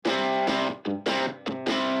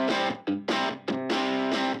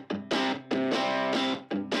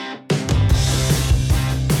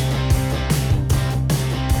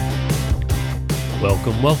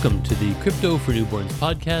Welcome to the Crypto for Newborns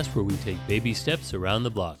podcast, where we take baby steps around the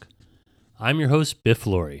block. I'm your host, Biff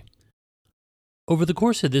Laurie. Over the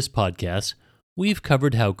course of this podcast, we've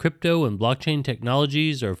covered how crypto and blockchain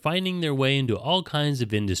technologies are finding their way into all kinds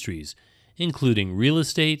of industries, including real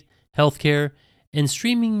estate, healthcare, and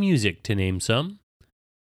streaming music, to name some.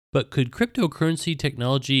 But could cryptocurrency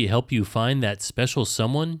technology help you find that special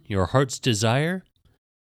someone, your heart's desire?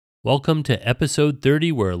 Welcome to episode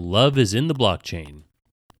 30, where love is in the blockchain.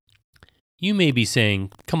 You may be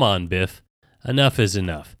saying, come on, Biff, enough is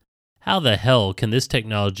enough. How the hell can this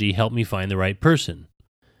technology help me find the right person?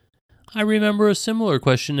 I remember a similar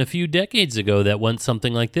question a few decades ago that went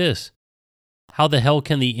something like this. How the hell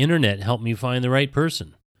can the internet help me find the right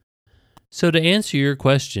person? So to answer your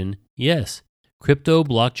question, yes, crypto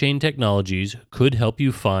blockchain technologies could help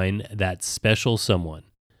you find that special someone.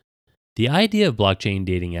 The idea of blockchain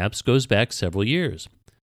dating apps goes back several years.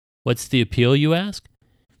 What's the appeal, you ask?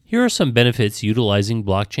 Here are some benefits utilizing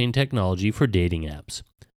blockchain technology for dating apps.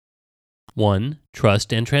 1.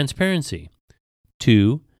 Trust and transparency.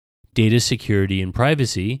 2. Data security and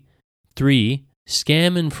privacy. 3.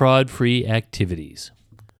 Scam and fraud-free activities.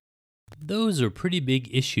 Those are pretty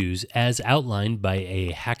big issues as outlined by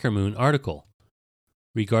a HackerMoon article.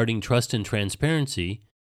 Regarding trust and transparency,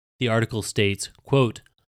 the article states, quote,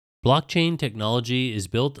 blockchain technology is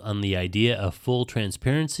built on the idea of full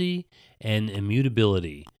transparency and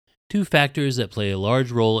immutability, two factors that play a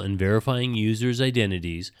large role in verifying users'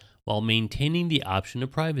 identities while maintaining the option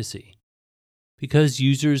of privacy. Because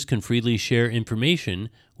users can freely share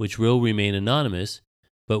information which will remain anonymous,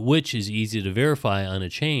 but which is easy to verify on a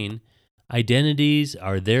chain, identities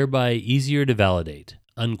are thereby easier to validate,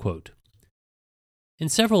 unquote. In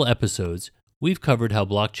several episodes, we've covered how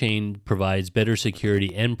blockchain provides better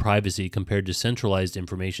security and privacy compared to centralized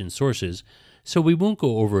information sources, so we won't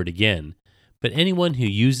go over it again, but anyone who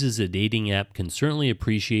uses a dating app can certainly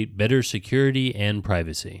appreciate better security and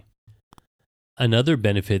privacy. Another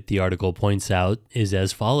benefit the article points out is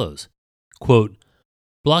as follows. Quote,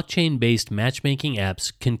 blockchain-based matchmaking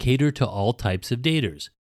apps can cater to all types of daters.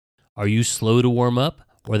 Are you slow to warm up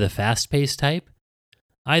or the fast-paced type?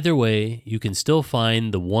 Either way, you can still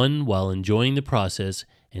find the one while enjoying the process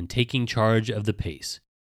and taking charge of the pace.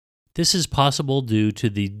 This is possible due to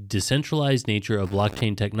the decentralized nature of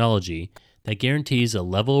blockchain technology that guarantees a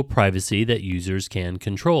level of privacy that users can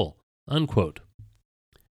control, unquote.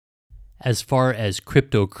 As far as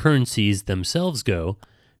cryptocurrencies themselves go,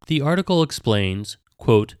 the article explains,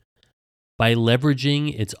 quote, by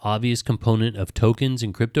leveraging its obvious component of tokens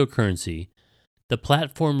and cryptocurrency, the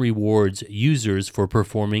platform rewards users for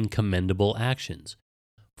performing commendable actions.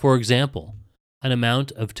 For example, an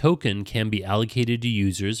amount of token can be allocated to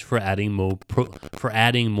users for adding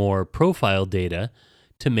more profile data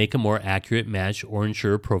to make a more accurate match or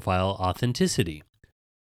ensure profile authenticity.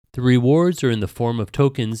 The rewards are in the form of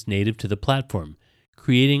tokens native to the platform,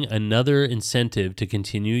 creating another incentive to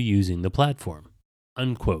continue using the platform,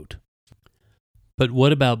 unquote. But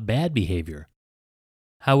what about bad behavior?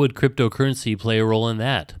 How would cryptocurrency play a role in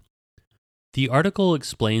that? The article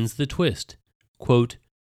explains the twist. Quote,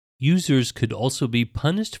 users could also be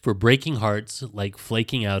punished for breaking hearts like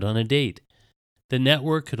flaking out on a date. The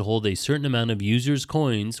network could hold a certain amount of users'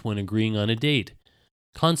 coins when agreeing on a date.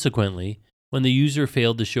 Consequently, when the user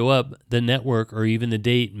failed to show up, the network or even the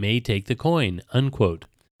date may take the coin, unquote.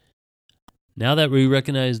 Now that we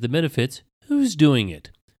recognize the benefits, who's doing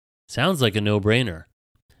it? Sounds like a no-brainer.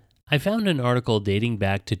 I found an article dating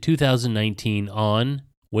back to 2019 on,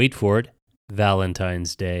 wait for it,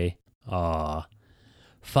 Valentine's Day. 5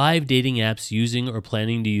 dating apps using or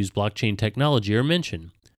planning to use blockchain technology are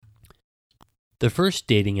mentioned. The first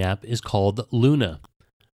dating app is called Luna.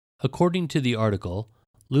 According to the article,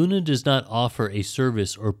 Luna does not offer a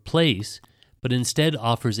service or place, but instead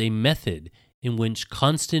offers a method in which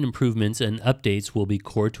constant improvements and updates will be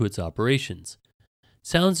core to its operations.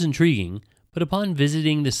 Sounds intriguing, but upon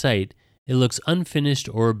visiting the site, it looks unfinished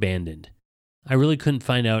or abandoned. I really couldn't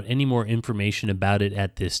find out any more information about it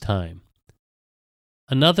at this time.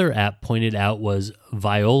 Another app pointed out was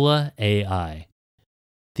Viola AI.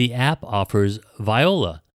 The app offers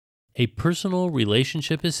Viola, a personal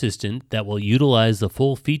relationship assistant that will utilize the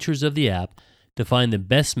full features of the app to find the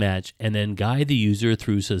best match and then guide the user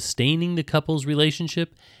through sustaining the couple's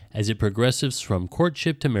relationship as it progresses from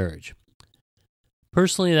courtship to marriage.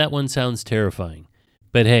 Personally, that one sounds terrifying.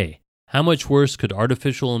 But hey, how much worse could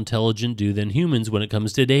artificial intelligence do than humans when it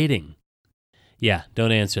comes to dating? Yeah,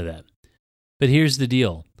 don't answer that. But here's the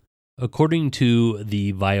deal. According to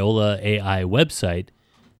the Viola AI website,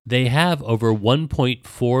 they have over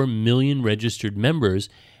 1.4 million registered members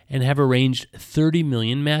and have arranged 30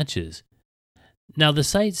 million matches. Now, the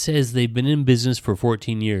site says they've been in business for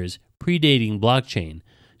 14 years, predating blockchain,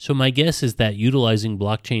 so my guess is that utilizing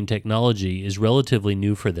blockchain technology is relatively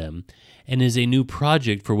new for them and is a new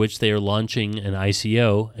project for which they are launching an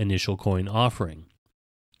ICO, initial coin offering.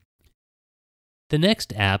 The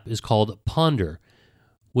next app is called Ponder,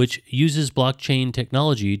 which uses blockchain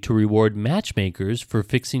technology to reward matchmakers for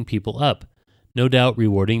fixing people up, no doubt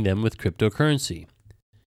rewarding them with cryptocurrency.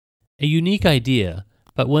 A unique idea,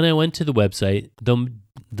 but when I went to the website,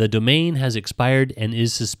 the domain has expired and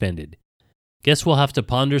is suspended. Guess we'll have to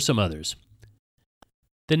ponder some others.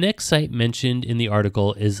 The next site mentioned in the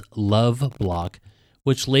article is Loveblock,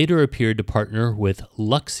 which later appeared to partner with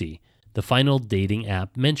Luxy, the final dating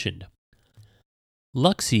app mentioned.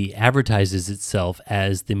 Luxy advertises itself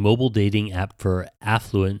as the mobile dating app for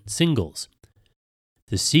affluent singles.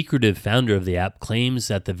 The secretive founder of the app claims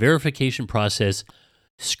that the verification process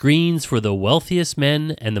screens for the wealthiest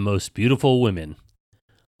men and the most beautiful women.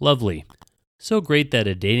 Lovely. So great that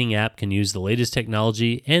a dating app can use the latest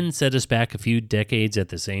technology and set us back a few decades at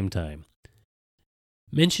the same time.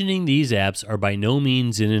 Mentioning these apps are by no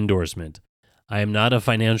means an endorsement. I am not a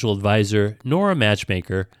financial advisor nor a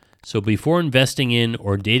matchmaker, so before investing in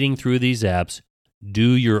or dating through these apps,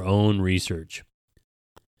 do your own research.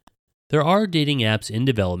 There are dating apps in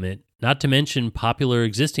development, not to mention popular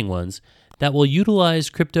existing ones, that will utilize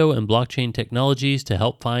crypto and blockchain technologies to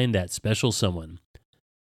help find that special someone.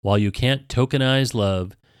 While you can't tokenize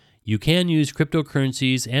love, you can use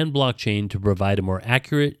cryptocurrencies and blockchain to provide a more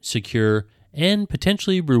accurate, secure, and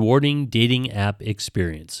potentially rewarding dating app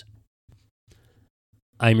experience.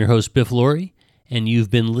 I'm your host, Biff Laurie, and you've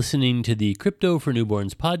been listening to the Crypto for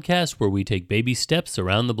Newborns podcast, where we take baby steps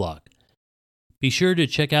around the block. Be sure to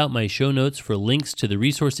check out my show notes for links to the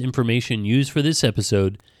resource information used for this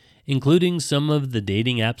episode, including some of the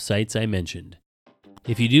dating app sites I mentioned.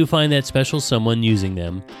 If you do find that special someone using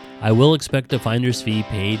them, I will expect a finder's fee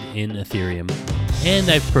paid in Ethereum, and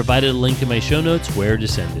I've provided a link in my show notes where to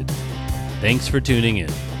send it. Thanks for tuning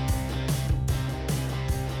in.